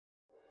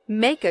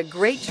Make a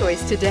great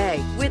choice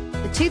today with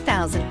the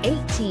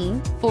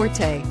 2018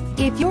 Forte.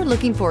 If you're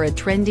looking for a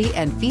trendy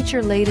and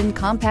feature-laden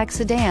compact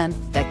sedan,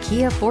 the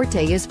Kia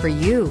Forte is for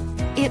you.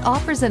 It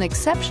offers an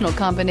exceptional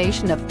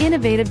combination of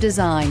innovative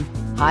design,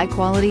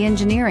 high-quality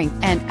engineering,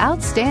 and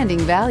outstanding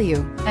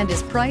value, and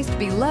is priced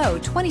below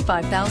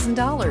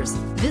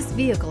 $25,000. This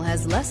vehicle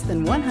has less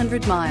than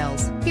 100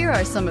 miles. Here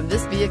are some of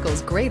this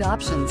vehicle's great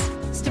options: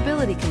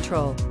 stability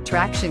control,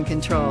 traction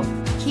control,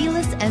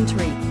 keyless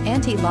entry,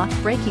 anti-lock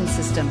braking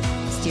system,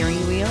 steering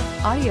wheel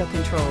audio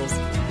controls,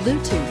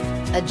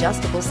 Bluetooth,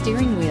 adjustable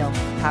steering wheel,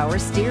 power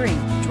steering,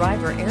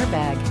 driver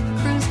airbag,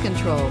 cruise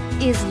control.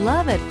 Is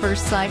love at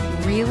first sight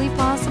really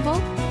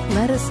possible?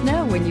 Let us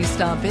know when you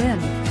stop in.